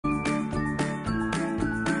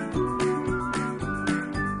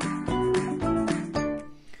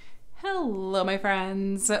Hello my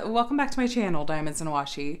friends, welcome back to my channel, Diamonds and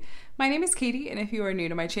Washi. My name is Katie, and if you are new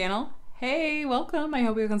to my channel, hey, welcome. I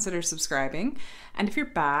hope you'll consider subscribing. And if you're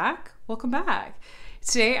back, welcome back.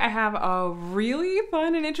 Today I have a really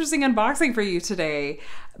fun and interesting unboxing for you today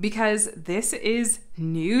because this is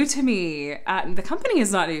new to me. The company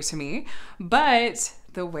is not new to me, but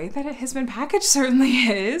the way that it has been packaged certainly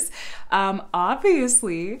is.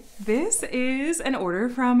 Obviously, this is an order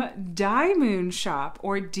from DIYMoon Shop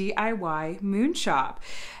or DIYMoon Shop.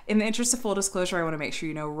 In the interest of full disclosure, I want to make sure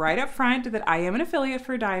you know right up front that I am an affiliate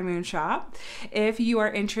for DIYMoon Shop. If you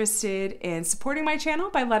are interested in supporting my channel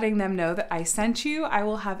by letting them know that I sent you, I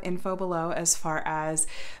will have info below as far as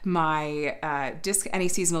my any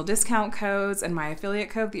seasonal discount codes and my affiliate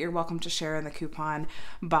code that you're welcome to share in the coupon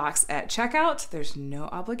box at checkout. There's no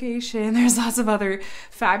obligation. There's lots of other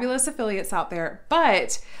fabulous affiliates out there,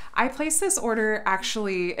 but I placed this order,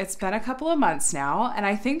 actually, it's been a couple of months now, and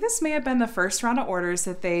I think this may have been the first round of orders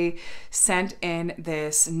that they sent in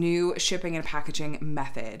this new shipping and packaging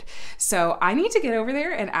method. So I need to get over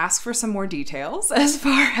there and ask for some more details as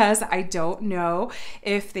far as I don't know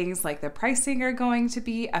if things like the pricing are going to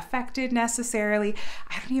be affected necessarily.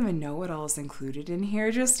 I don't even know what all is included in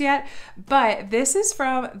here just yet, but this is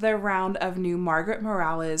from the round of new Margaret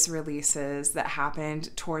Morales releases that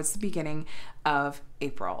happened towards the beginning of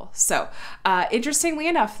April. So interestingly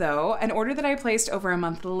enough though, an order that I placed over a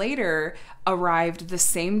month later arrived the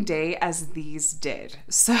same day as these did.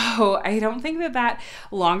 So I don't think that that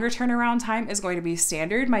longer turnaround time is going to be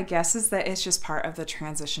standard. My guess is that it's just part of the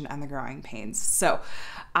transition and the growing pains. So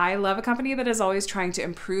I love a company that is always trying to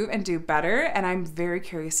improve and do better, and I'm very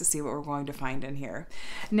curious to see what we're going to find in here.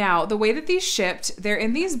 Now, the way that these shipped, they're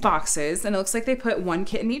in these boxes, and it looks like they put one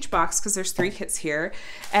kit in each box because there's 3 kits here,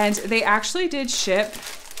 and they actually did ship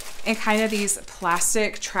in kind of these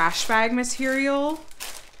plastic trash bag material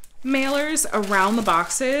mailers around the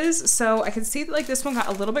boxes. So I can see that like this one got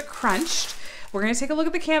a little bit crunched. We're gonna take a look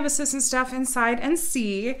at the canvases and stuff inside and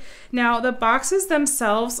see. Now, the boxes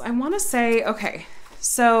themselves, I wanna say, okay,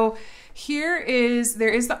 so there is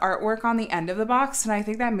the artwork on the end of the box, and I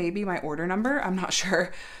think that may be my order number. I'm not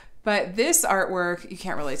sure, but this artwork, you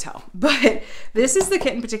can't really tell. But this is the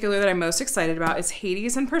kit in particular that I'm most excited about. It's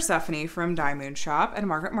Hades and Persephone from DIYMoon Shop and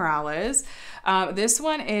Margaret Morales. This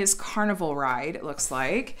one is Carnival Ride, it looks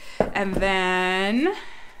like. And then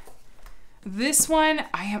this one,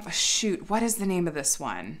 shoot, what is the name of this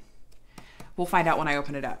one? We'll find out when I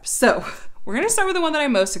open it up. So we're gonna start with the one that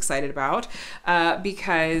I'm most excited about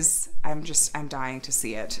because I'm dying to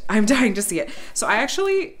see it. I'm dying to see it. So I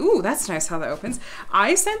actually, ooh, that's nice how that opens.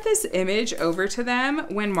 I sent this image over to them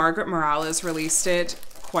when Margaret Morales released it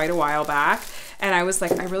quite a while back. And I was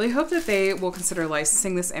like, I really hope that they will consider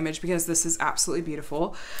licensing this image because this is absolutely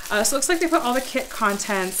beautiful. So it looks like they put all the kit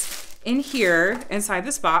contents in here inside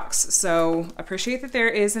this box. So appreciate that there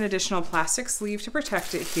is an additional plastic sleeve to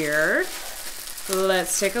protect it here.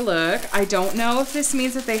 Let's take a look. I don't know if this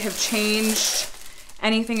means that they have changed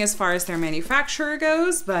anything as far as their manufacturer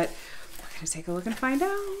goes, but we're gonna take a look and find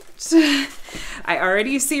out. I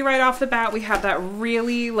already see right off the bat we have that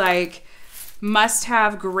really like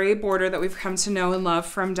must-have gray border that we've come to know and love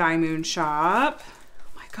from DIYMoon Shop. Oh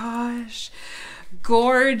my gosh,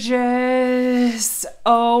 gorgeous.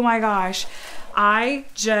 Oh my gosh, I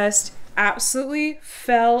just absolutely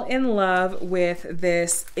fell in love with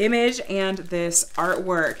this image and this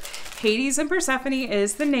artwork. Hades and Persephone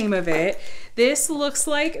is the name of it. This looks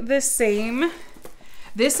like the same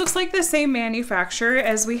manufacturer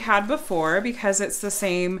as we had before because it's the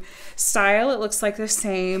same style. It looks like the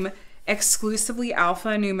same exclusively alpha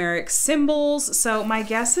numeric symbols. So my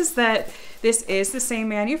guess is that this is the same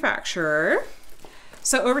manufacturer.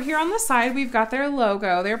 So over here on the side, we've got their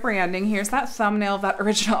logo, their branding. Here's that thumbnail of that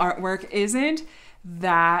original artwork. Isn't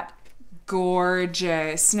that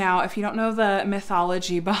gorgeous? Now, if you don't know the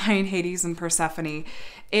mythology behind Hades and Persephone,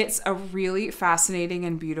 it's a really fascinating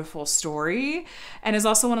and beautiful story, and is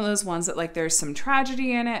also one of those ones that like there's some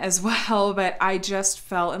tragedy in it as well, but I just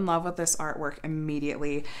fell in love with this artwork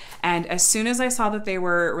immediately. And as soon as I saw that they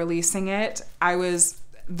were releasing it, I was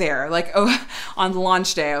there, like, oh, on the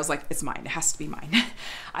launch day, I was like, it's mine, it has to be mine.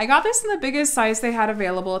 I got this in the biggest size they had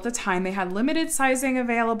available at the time. They had limited sizing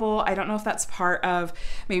available. I don't know if that's part of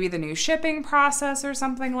maybe the new shipping process or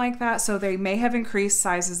something like that. So they may have increased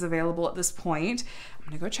sizes available at this point. I'm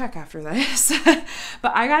gonna go check after this.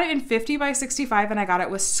 But I got it in 50 by 65 and I got it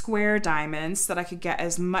with square diamonds so that I could get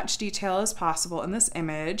as much detail as possible in this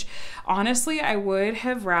image. Honestly, I would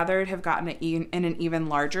have rather have gotten it in an even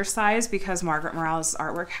larger size because Margaret Morales'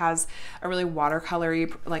 artwork has a really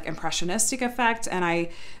watercolory, like impressionistic effect, and I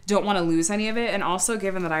don't want to lose any of it. And also,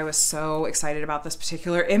 given that I was so excited about this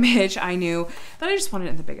particular image, I knew that I just wanted it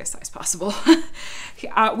in the biggest size possible.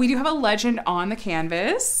 We do have a legend on the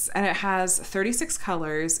canvas, and it has 36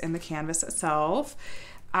 colors in the canvas itself.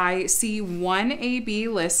 I see one AB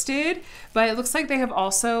listed, but it looks like they have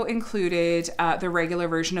also included the regular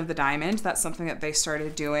version of the diamond. That's something that they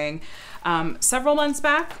started doing several months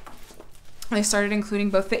back. They started including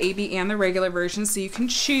both the AB and the regular version, so you can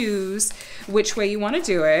choose which way you want to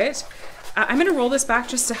do it. I'm going to roll this back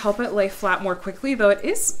just to help it lay flat more quickly, though it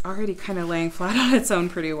is already kind of laying flat on its own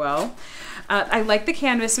pretty well. I like the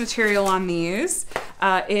canvas material on these.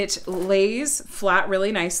 It lays flat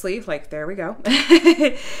really nicely, like there we go.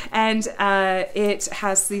 And it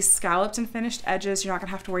has these scalloped and finished edges. You're not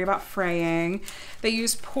gonna have to worry about fraying. They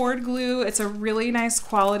use poured glue. It's a really nice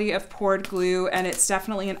quality of poured glue, and it's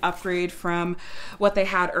definitely an upgrade from what they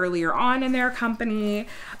had earlier on in their company.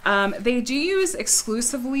 They do use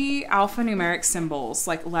exclusively alphanumeric symbols,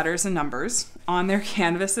 like letters and numbers, on their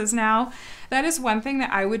canvases now. That is one thing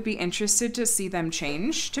that I would be interested to see them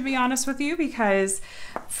change, to be honest with you, because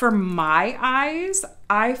for my eyes,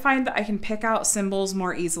 I find that I can pick out symbols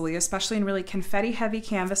more easily, especially in really confetti heavy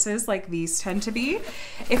canvases like these tend to be.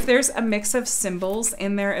 If there's a mix of symbols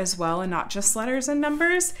in there as well and not just letters and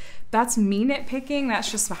numbers, that's me nitpicking.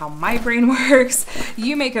 That's just how my brain works.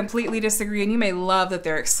 You may completely disagree, and you may love that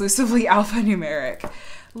they're exclusively alphanumeric.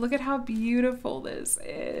 Look at how beautiful this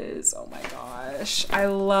is. Oh my gosh. I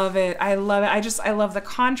love it. I love it. I love the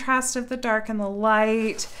contrast of the dark and the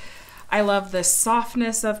light. I love the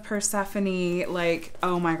softness of Persephone. Like,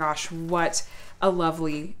 oh my gosh, what a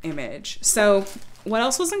lovely image. So what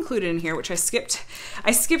else was included in here, which I skipped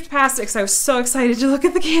past it because I was so excited to look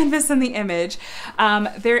at the canvas and the image.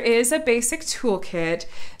 There is a basic toolkit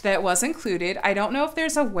that was included. I don't know if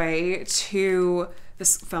there's a way to,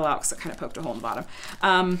 this fell out because it kind of poked a hole in the bottom.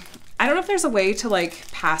 I don't know if there's a way to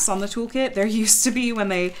like pass on the toolkit. There used to be when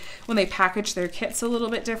they package their kits a little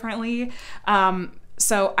bit differently.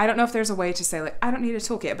 So I don't know if there's a way to say like, I don't need a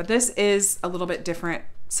toolkit, but this is a little bit different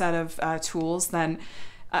set of tools than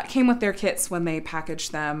came with their kits when they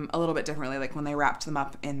packaged them a little bit differently, like when they wrapped them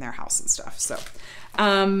up in their house and stuff. So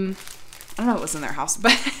I don't know if it was in their house,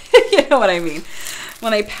 but you know what I mean.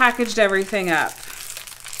 When they packaged everything up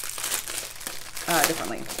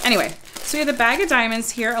differently. Anyway, so we have the bag of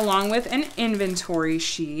diamonds here along with an inventory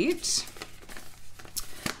sheet.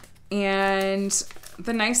 And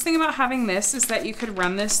the nice thing about having this is that you could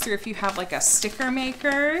run this through, if you have like a sticker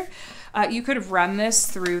maker, you could run this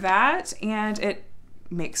through that and it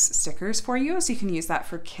makes stickers for you, so you can use that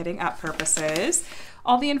for kitting up purposes.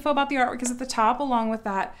 All the info about the artwork is at the top along with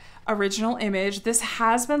that original image. This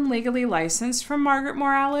has been legally licensed from Margaret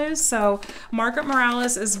Morales, so Margaret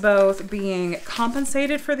Morales is both being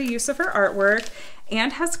compensated for the use of her artwork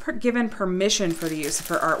and has given permission for the use of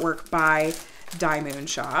her artwork by DIYMoon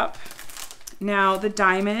Shop. Now the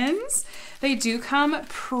diamonds, they do come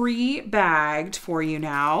pre-bagged for you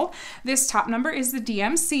now. This top number is the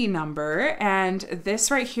DMC number, and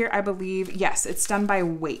this right here, I believe, yes, it's done by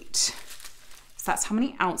weight. So that's how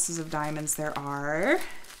many ounces of diamonds there are.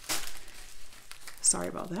 Sorry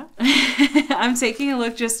about that. I'm taking a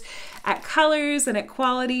look just at colors and at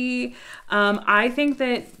quality. I think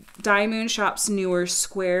that DIYMoon Shop's newer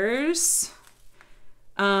squares,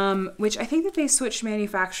 which I think that they switched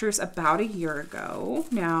manufacturers about a year ago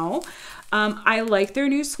now. I like their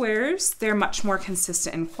new squares. They're much more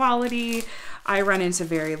consistent in quality. I run into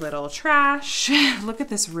very little trash. Look at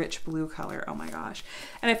this rich blue color. Oh my gosh.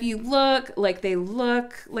 And if you look, they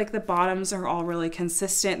look like the bottoms are all really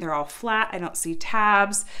consistent. They're all flat. I don't see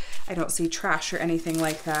tabs. I don't see trash or anything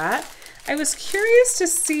like that. I was curious to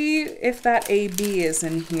see if that AB is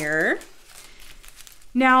in here.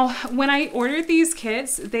 Now, when I ordered these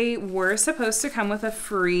kits, they were supposed to come with a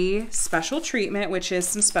free special treatment, which is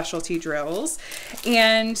some specialty drills.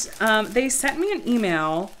 And they sent me an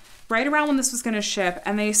email right around when this was going to ship,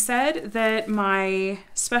 and they said that my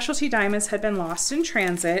specialty diamonds had been lost in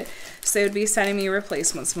transit, so they would be sending me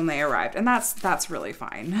replacements when they arrived. And that's really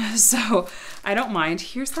fine. So I don't mind.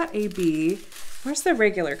 Here's that AB. Where's the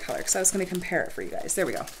regular color? Because I was going to compare it for you guys. There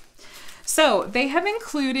we go. So they have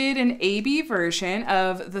included an AB version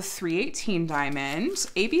of the 318 diamond.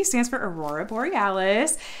 AB stands for Aurora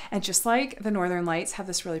Borealis, and just like the Northern Lights have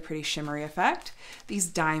this really pretty shimmery effect, these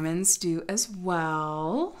diamonds do as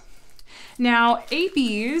well. Now,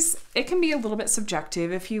 ABs, it can be a little bit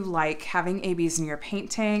subjective if you like having ABs in your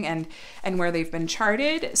painting and where they've been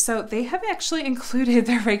charted. So they have actually included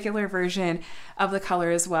the regular version of the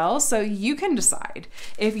color as well. So you can decide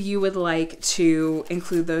if you would like to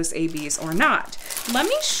include those ABs or not. Let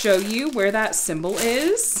me show you where that symbol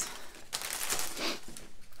is,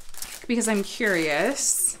 because I'm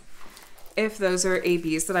curious if those are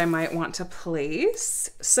ABs that I might want to place.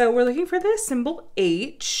 So we're looking for the symbol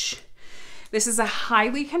H. This is a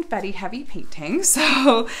highly confetti heavy painting,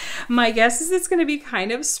 so my guess is it's going to be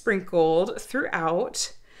kind of sprinkled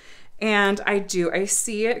throughout. And I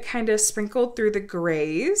see it kind of sprinkled through the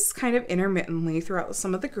grays, kind of intermittently throughout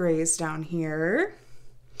some of the grays down here.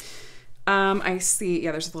 I see,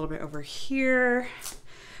 yeah, there's a little bit over here.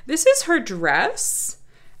 This is her dress.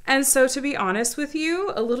 And so to be honest with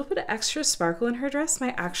you, a little bit of extra sparkle in her dress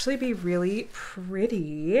might actually be really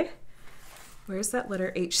pretty. Where's that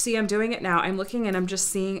letter H? See, I'm doing it now. I'm looking and I'm just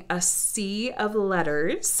seeing a sea of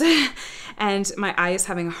letters and my eye is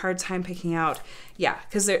having a hard time picking out. Yeah,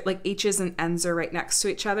 because they're like H's and N's are right next to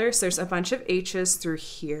each other. So there's a bunch of H's through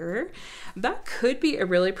here. That could be a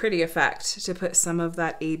really pretty effect to put some of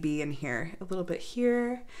that AB in here. A little bit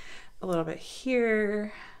here, a little bit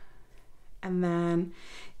here. And then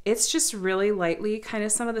it's just really lightly kind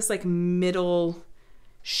of some of this like middle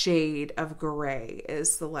shade of gray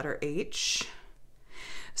is the letter H.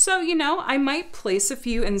 So, you know, I might place a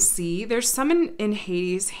few and see. There's some in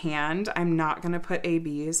Hades' hand. I'm not going to put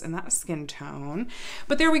ABs in that skin tone.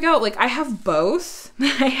 But there we go. Like, I have both.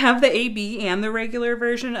 I have the AB and the regular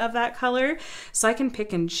version of that color. So I can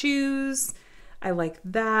pick and choose. I like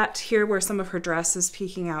that. Here where some of her dress is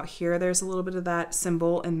peeking out here, there's a little bit of that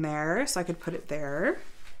symbol in there. So I could put it there.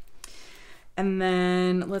 And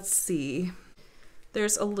then, let's see.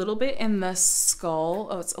 There's a little bit in the skull.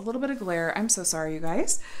 Oh, it's a little bit of glare. I'm so sorry, you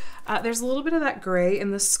guys. There's a little bit of that gray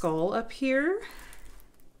in the skull up here.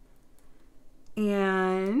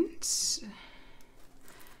 And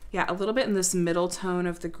yeah, a little bit in this middle tone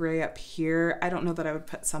of the gray up here. I don't know that I would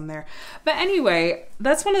put some there. But anyway,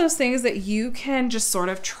 that's one of those things that you can just sort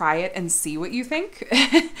of try it and see what you think.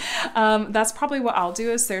 That's probably what I'll do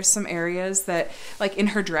is there's some areas that, like in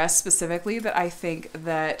her dress specifically, that I think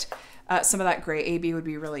that some of that gray AB would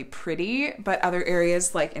be really pretty, but other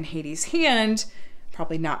areas like in Hades' hand,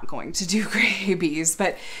 probably not going to do gray ABs.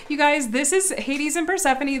 But you guys, this is Hades and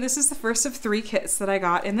Persephone. This is the first of 3 kits that I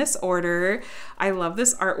got in this order. I love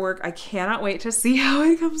this artwork. I cannot wait to see how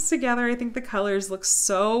it comes together. I think the colors look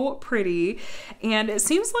so pretty. And it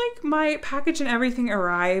seems like my package and everything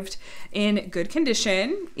arrived in good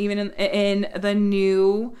condition, even in the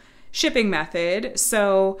new shipping method.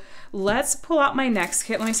 So let's pull out my next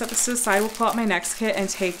kit. Let me set this to the side. We'll pull out my next kit and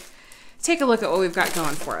take a look at what we've got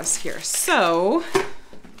going for us here. So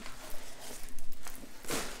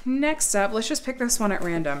next up, let's just pick this one at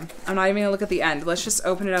random. I'm not even gonna look at the end. Let's just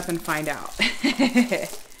open it up and find out.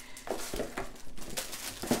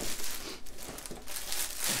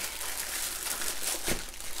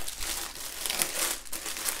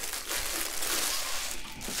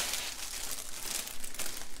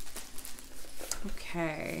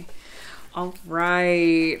 Okay. All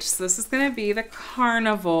right, so this is gonna be the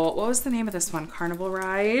Carnival. What was the name of this one? Carnival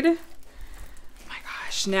Ride? Oh my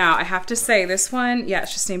gosh, now I have to say this one, yeah,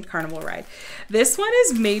 it's just named Carnival Ride. This one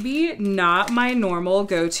is maybe not my normal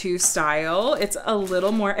go-to style. It's a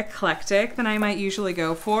little more eclectic than I might usually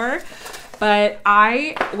go for, but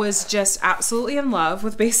I was just absolutely in love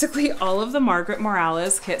with basically all of the Margaret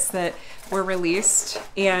Morales kits that were released,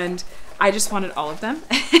 and I just wanted all of them.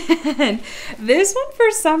 And this one,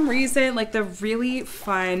 for some reason, like the really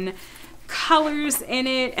fun colors in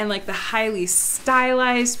it and like the highly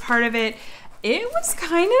stylized part of it, it was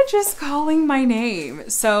kind of just calling my name.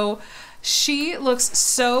 So she looks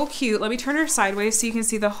so cute. Let me turn her sideways so you can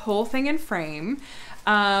see the whole thing in frame.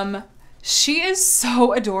 She is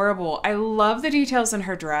so adorable. I love the details in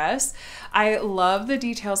her dress. I love the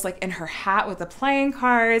details like in her hat with the playing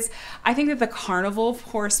cards. I think that the carnival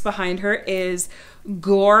horse behind her is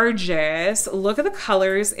gorgeous. Look at the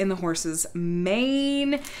colors in the horse's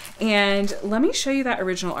mane. And let me show you that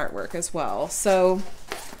original artwork as well. So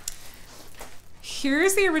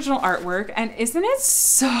here's the original artwork, and isn't it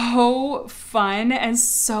so fun and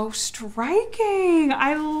so striking?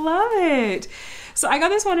 I love it. So I got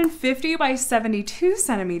this one in 50 by 72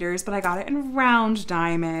 centimeters, but I got it in round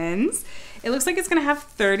diamonds. It looks like it's gonna have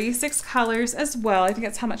 36 colors as well. I think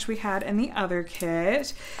that's how much we had in the other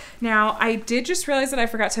kit. Now, I did just realize that I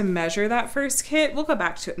forgot to measure that first kit. We'll go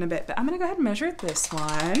back to it in a bit, but I'm gonna go ahead and measure this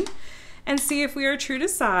one and see if we are true to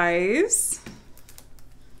size.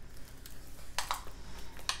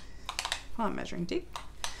 While I'm measuring deep.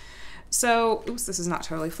 So, oops, this is not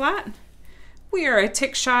totally flat. We are a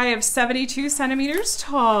tick shy of 72 centimeters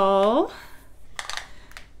tall.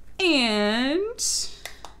 And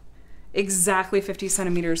exactly 50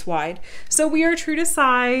 centimeters wide. So we are true to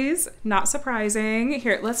size, not surprising.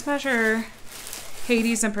 Here, let's measure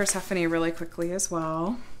Hades and Persephone really quickly as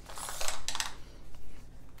well.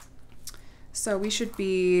 So we should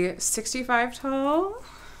be 65 tall,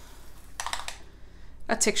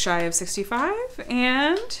 a tick shy of 65,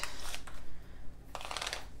 and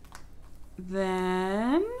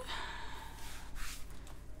then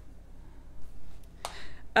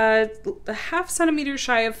a half centimeter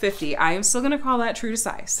shy of 50. I am still gonna call that true to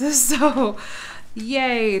size. So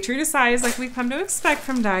yay, true to size like we've come to expect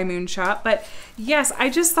from DIYMoon Shop. But yes, I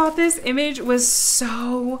just thought this image was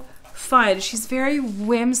so fun. She's very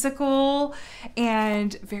whimsical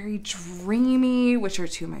and very dreamy, which are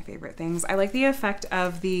two of my favorite things. I like the effect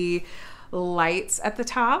of the lights at the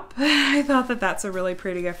top. I thought that that's a really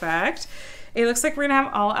pretty effect. It looks like we're gonna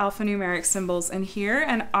have all alphanumeric symbols in here,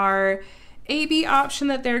 and our AB option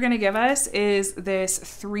that they're gonna give us is this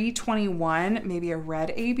 321, maybe a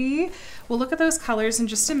red AB. We'll look at those colors in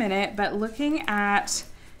just a minute, but looking at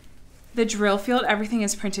the drill field, everything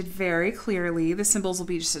is printed very clearly. The symbols will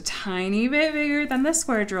be just a tiny bit bigger than the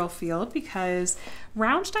square drill field because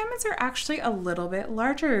round diamonds are actually a little bit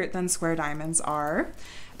larger than square diamonds are.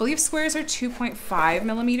 I believe squares are 2.5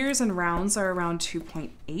 millimeters and rounds are around 2.8,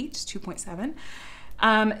 2.7.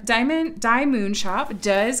 DIYMoon Shop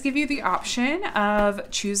does give you the option of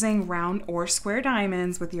choosing round or square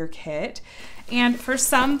diamonds with your kit. And for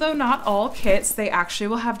some, though not all kits, they actually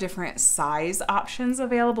will have different size options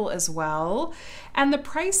available as well. And the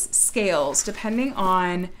price scales depending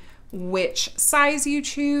on which size you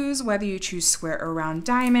choose, whether you choose square or round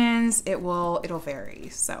diamonds, it'll vary.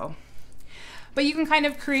 So, but you can kind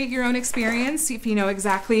of create your own experience if you know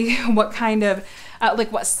exactly what kind of,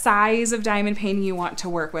 like what size of diamond painting you want to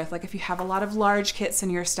work with. Like if you have a lot of large kits in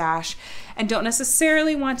your stash and don't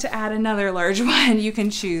necessarily want to add another large one, you can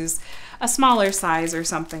choose a smaller size or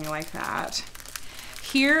something like that.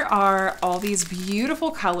 Here are all these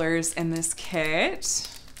beautiful colors in this kit.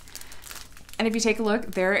 And if you take a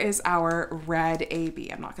look, there is our red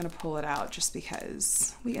AB. I'm not gonna pull it out just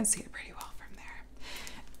because we can see it pretty well from there.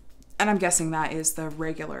 And I'm guessing that is the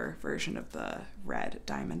regular version of the red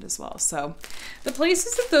diamond as well. So the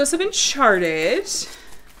places that those have been charted,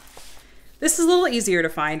 this is a little easier to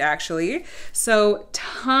find actually. So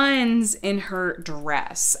tons in her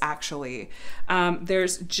dress actually.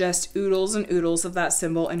 There's just oodles and oodles of that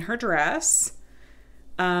symbol in her dress.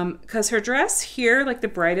 Because her dress here, like the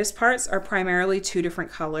brightest parts are primarily two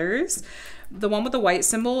different colors. The one with the white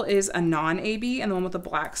symbol is a non-AB, and the one with the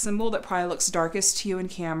black symbol that probably looks darkest to you in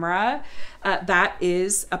camera, that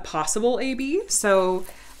is a possible AB. So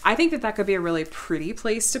I think that that could be a really pretty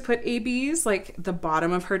place to put ABs, like the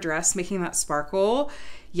bottom of her dress, making that sparkle.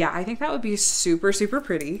 Yeah, I think that would be super, super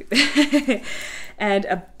pretty. And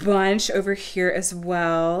a bunch over here as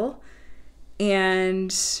well.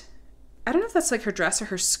 And I don't know if that's like her dress or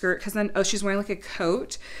her skirt, because then, oh, she's wearing like a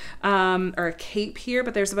coat or a cape here,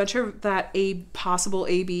 but there's a bunch of that possible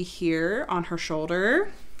AB here on her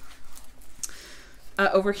shoulder.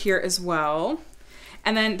 Over here as well.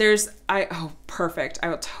 And then there's, oh, perfect. I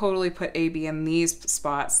will totally put AB in these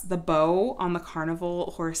spots. The bow on the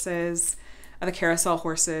Carnival horses, the carousel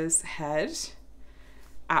horses head.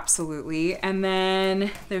 Absolutely. And then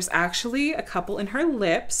there's actually a couple in her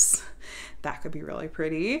lips. That could be really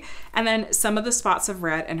pretty. And then some of the spots of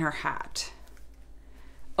red in her hat.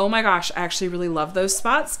 Oh my gosh, I actually really love those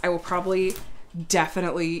spots. I will probably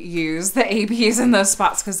definitely use the ABs in those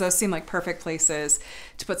spots because those seem like perfect places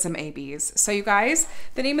to put some ABs. So you guys,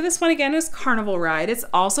 the name of this one again is Carnival Ride. It's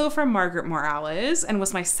also from Margaret Morales and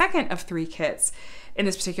was my second of 3 kits in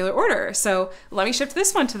this particular order. So let me shift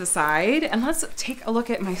this one to the side and let's take a look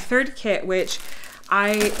at my 3rd kit, which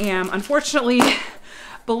I am unfortunately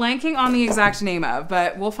blanking on the exact name of,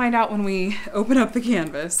 but we'll find out when we open up the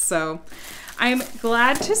canvas. So I'm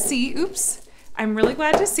glad to see, oops, I'm really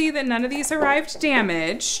glad to see that none of these arrived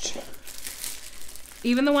damaged.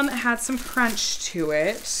 Even the one that had some crunch to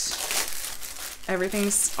it.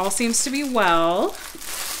 Everything's all seems to be well.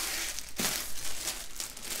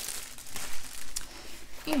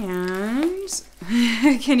 And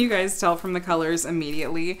can you guys tell from the colors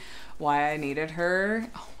immediately why I needed her?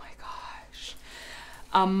 Oh my gosh.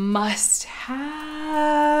 A must-have.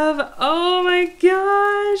 Oh my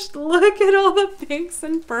gosh. Look at all the pinks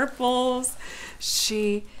and purples.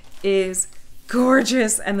 She is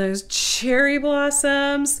gorgeous. And those cherry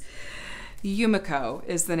blossoms. Yumeko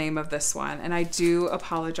is the name of this one. And I do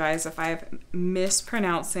apologize if I'm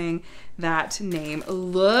mispronouncing that name.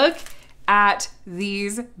 Look at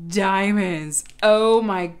these diamonds. Oh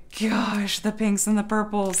my gosh, the pinks and the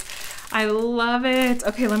purples. I love it.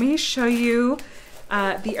 Okay, let me show you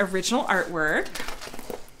the original artwork.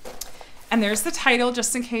 And there's the title,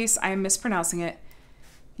 just in case I'm mispronouncing it.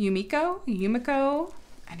 Yumeko.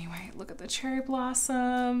 Anyway, look at the cherry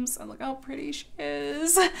blossoms and look how pretty she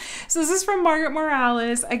is. So this is from Margaret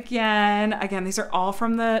Morales. Again, these are all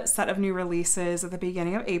from the set of new releases at the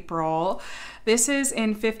beginning of April. This is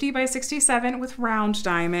in 50 by 67 with round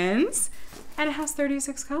diamonds, and it has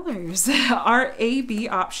 36 colors. Our AB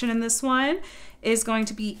option in this one is going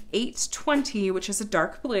to be 820, which is a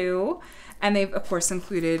dark blue. And they've, of course,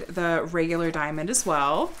 included the regular diamond as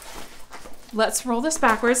well. Let's roll this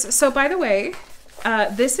backwards. So, by the way,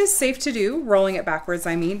 this is safe to do, rolling it backwards,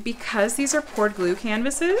 I mean, because these are poured glue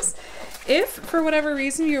canvases. If, for whatever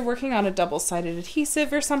reason, you're working on a double-sided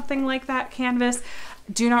adhesive or something like that canvas,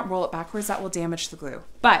 do not roll it backwards. That will damage the glue.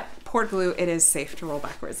 But poured glue, it is safe to roll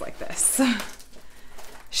backwards like this.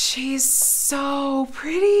 She's so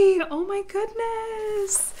pretty. Oh, my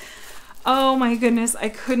goodness. Oh my goodness, I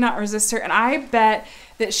could not resist her. And I bet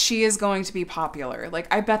that she is going to be popular. Like,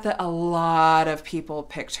 I bet that a lot of people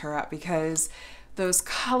picked her up because those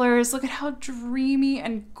colors, look at how dreamy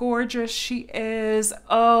and gorgeous she is.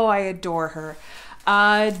 Oh, I adore her.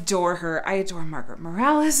 Adore her. I adore Margaret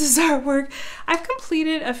Morales' artwork. I've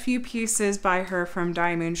completed a few pieces by her from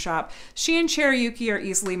DIYMoon Shop. She and Cherryuki are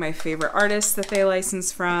easily my favorite artists that they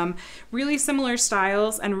license from. Really similar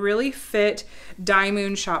styles and really fit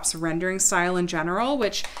DIYMoon Shop's rendering style in general,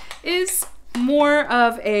 which is more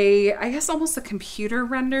of a, I guess, almost a computer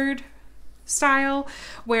rendered style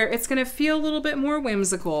where it's going to feel a little bit more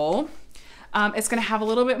whimsical. It's going to have a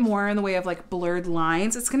little bit more in the way of like blurred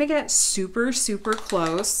lines. It's going to get super, super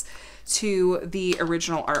close to the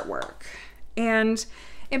original artwork. And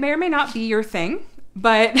it may or may not be your thing,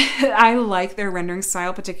 but I like their rendering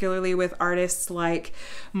style, particularly with artists like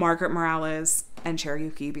Margaret Morales and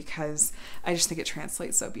Cherryuki, because I just think it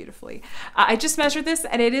translates so beautifully. I just measured this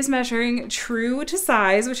and it is measuring true to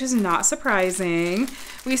size, which is not surprising.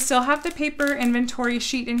 We still have the paper inventory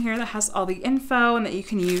sheet in here that has all the info and that you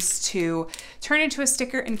can use to turn into a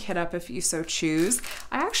sticker and kit up if you so choose.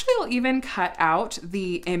 I actually will even cut out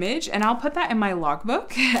the image and I'll put that in my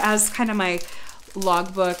logbook as kind of my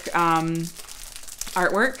logbook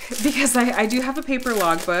artwork, because I do have a paper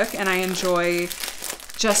logbook and I enjoy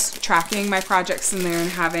just tracking my projects in there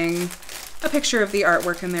and having a picture of the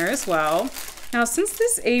artwork in there as well. Now, since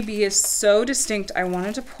this AB is so distinct, I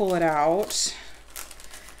wanted to pull it out.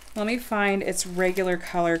 Let me find its regular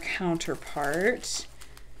color counterpart,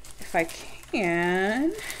 if I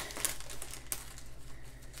can.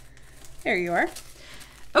 There you are.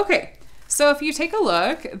 Okay. So if you take a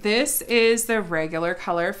look, this is the regular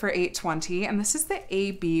color for 820, and this is the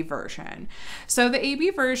AB version. So the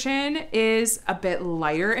AB version is a bit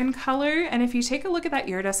lighter in color, and if you take a look at that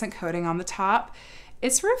iridescent coating on the top,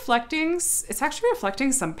 it's actually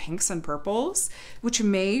reflecting some pinks and purples, which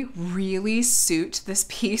may really suit this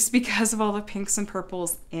piece because of all the pinks and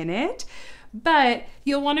purples in it. But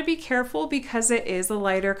you'll want to be careful because it is a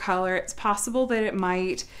lighter color. It's possible that it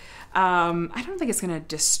might, I don't think it's going to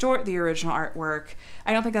distort the original artwork.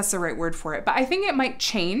 I don't think that's the right word for it, but I think it might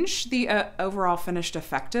change the overall finished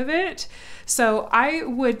effect of it. So I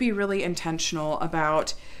would be really intentional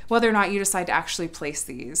about whether or not you decide to actually place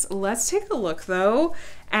these. Let's take a look though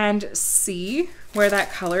and see where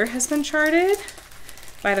that color has been charted.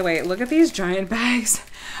 By the way, look at these giant bags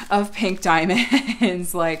of pink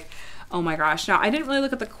diamonds. Like, oh my gosh. Now, I didn't really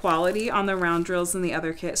look at the quality on the round drills in the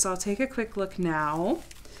other kit, so I'll take a quick look now.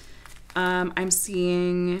 I'm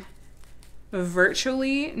seeing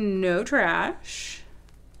virtually no trash,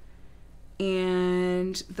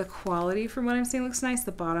 and the quality from what I'm seeing looks nice.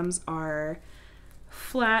 The bottoms are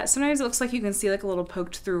flat. Sometimes it looks like you can see like a little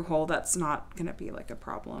poked through hole. That's not gonna be like a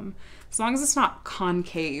problem. As long as it's not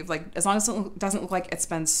concave, like as long as it doesn't look like it's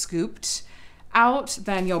been scooped out,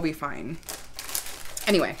 then you'll be fine.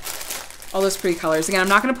 Anyway, all those pretty colors. Again, I'm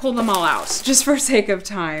not gonna pull them all out just for sake of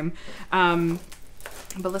time.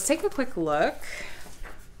 But let's take a quick look.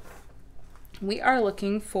 We are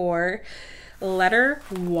looking for letter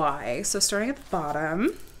Y. So starting at the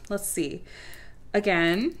bottom, let's see.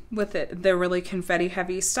 Again, with the really confetti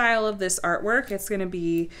heavy style of this artwork, it's going to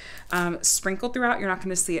be sprinkled throughout. You're not going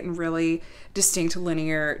to see it in really distinct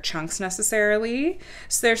linear chunks necessarily.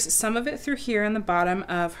 So there's some of it through here in the bottom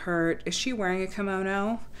of her. Is she wearing a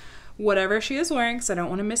kimono? Whatever she is wearing, because I don't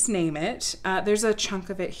want to misname it. There's a chunk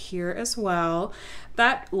of it here as well.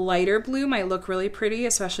 That lighter blue might look really pretty,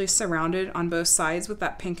 especially surrounded on both sides with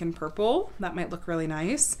that pink and purple. That might look really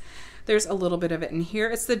nice. There's a little bit of it in here.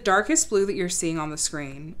 It's the darkest blue that you're seeing on the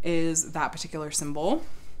screen is that particular symbol.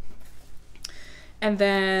 And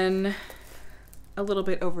then a little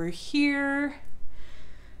bit over here.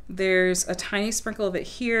 There's a tiny sprinkle of it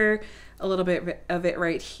here, a little bit of it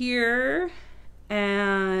right here,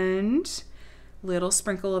 and little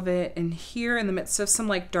sprinkle of it in here in the midst of some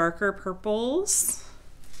like darker purples.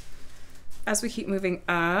 As we keep moving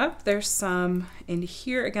up, there's some in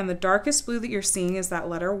here. Again, the darkest blue that you're seeing is that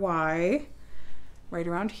letter Y right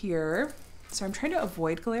around here. So I'm trying to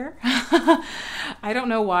avoid glare. I don't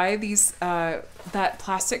know why these that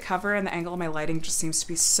plastic cover and the angle of my lighting just seems to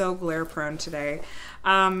be so glare prone today.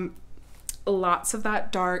 Lots of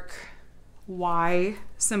that dark Y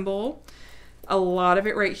symbol. A lot of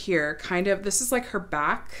it right here. Kind of, this is like her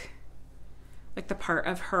back, like the part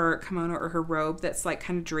of her kimono or her robe that's like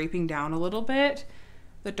kind of draping down a little bit.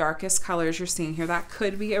 The darkest colors you're seeing here. That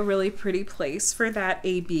could be a really pretty place for that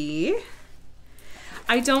AB.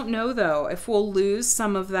 I don't know though if we'll lose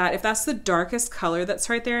some of that. If that's the darkest color that's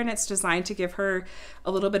right there and it's designed to give her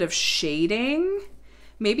a little bit of shading,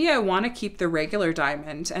 maybe I want to keep the regular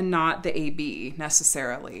diamond and not the AB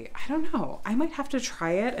necessarily. I don't know. I might have to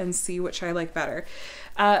try it and see which I like better.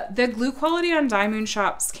 The glue quality on DIYMoon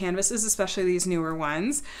Shop's canvases, especially these newer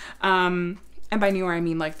ones, and by newer, I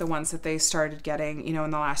mean like the ones that they started getting, you know,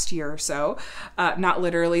 in the last year or so, not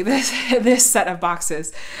literally this set of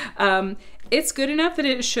boxes. It's good enough that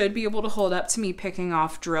it should be able to hold up to me picking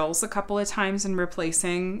off drills a couple of times and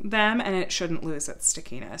replacing them, and it shouldn't lose its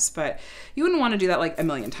stickiness, but you wouldn't want to do that like a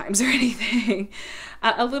million times or anything.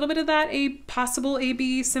 A little bit of that possible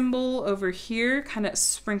AB symbol over here, kind of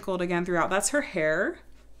sprinkled again throughout. That's her hair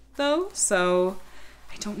though, so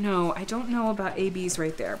I don't know. I don't know about ABs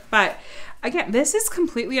right there, but again, this is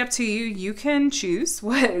completely up to you. You can choose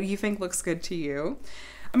what you think looks good to you.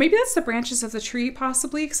 Maybe that's the branches of the tree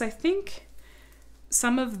possibly, because I think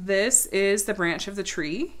some of this is the branch of the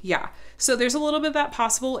tree. Yeah. So there's a little bit of that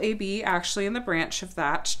possible AB actually in the branch of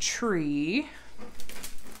that tree.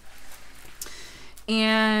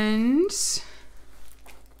 And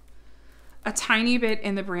a tiny bit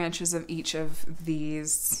in the branches of each of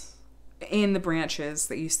these, in the branches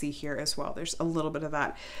that you see here as well. There's a little bit of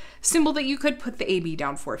that symbol that you could put the AB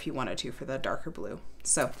down for if you wanted to, for the darker blue.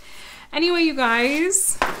 So anyway, you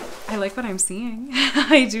guys, I like what I'm seeing.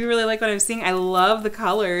 I do really like what I'm seeing. I love the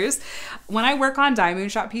colors. When I work on DIYMoon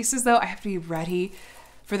Shop pieces though, I have to be ready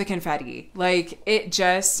for the confetti. Like it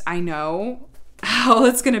just, I know how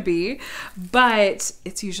it's gonna be, but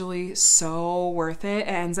it's usually so worth it. It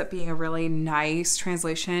ends up being a really nice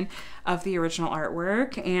translation of the original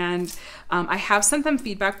artwork, and I have sent them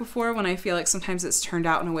feedback before when I feel like sometimes it's turned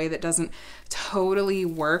out in a way that doesn't totally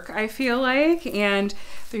work, I feel like, and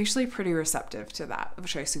they're usually pretty receptive to that,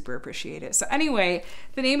 which I super appreciate it. So anyway,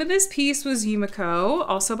 the name of this piece was Yumeko,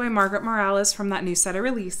 also by Margaret Morales from that new set of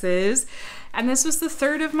releases, and this was the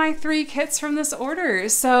third of my 3 kits from this order.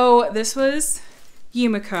 So this was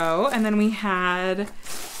Yumeko, and then we had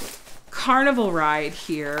Carnival Ride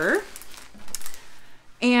here.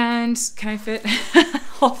 And can I fit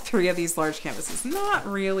all 3 of these large canvases? Not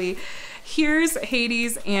really. Here's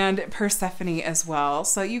Hades and Persephone as well.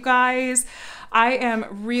 So you guys, I am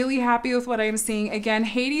really happy with what I'm seeing. Again,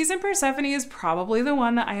 Hades and Persephone is probably the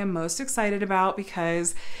one that I am most excited about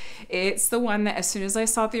because it's the one that as soon as I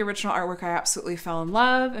saw the original artwork, I absolutely fell in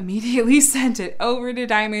love, immediately sent it over to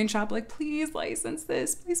DIYMoon Shop, like, please license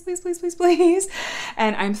this, please, please, please, please, please.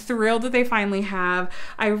 And I'm thrilled that they finally have.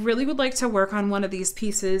 I really would like to work on one of these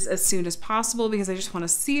pieces as soon as possible because I just want to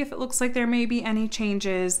see if it looks like there may be any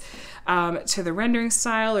changes to the rendering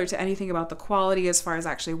style or to anything about the quality as far as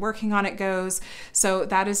actually working on it goes. So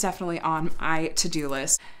that is definitely on my to-do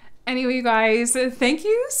list. Anyway, you guys, thank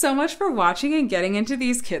you so much for watching and getting into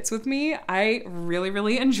these kits with me. I really,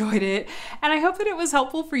 really enjoyed it. And I hope that it was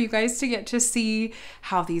helpful for you guys to get to see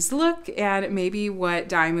how these look and maybe what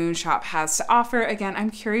DIYMoon Shop has to offer. Again,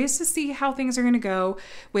 I'm curious to see how things are going to go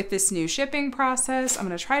with this new shipping process. I'm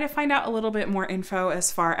going to try to find out a little bit more info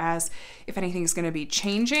as far as if anything's going to be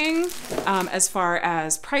changing as far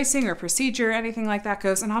as pricing or procedure, anything like that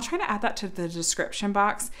goes. And I'll try to add that to the description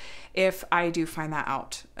box if I do find that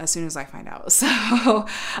out as soon as I find out. So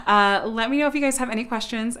let me know if you guys have any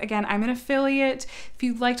questions. Again, I'm an affiliate. If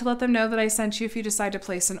you'd like to let them know that I sent you, if you decide to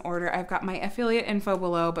place an order, I've got my affiliate info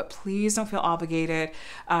below, but please don't feel obligated.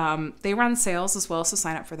 They run sales as well, so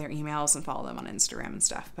sign up for their emails and follow them on Instagram and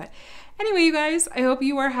stuff. But anyway, you guys, I hope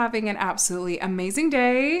you are having an absolutely amazing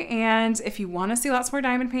day. And if you want to see lots more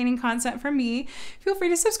diamond painting content from me, feel free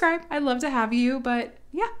to subscribe. I'd love to have you, but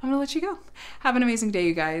yeah, I'm gonna let you go. Have an amazing day,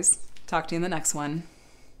 you guys. Talk to you in the next one.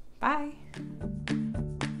 Bye.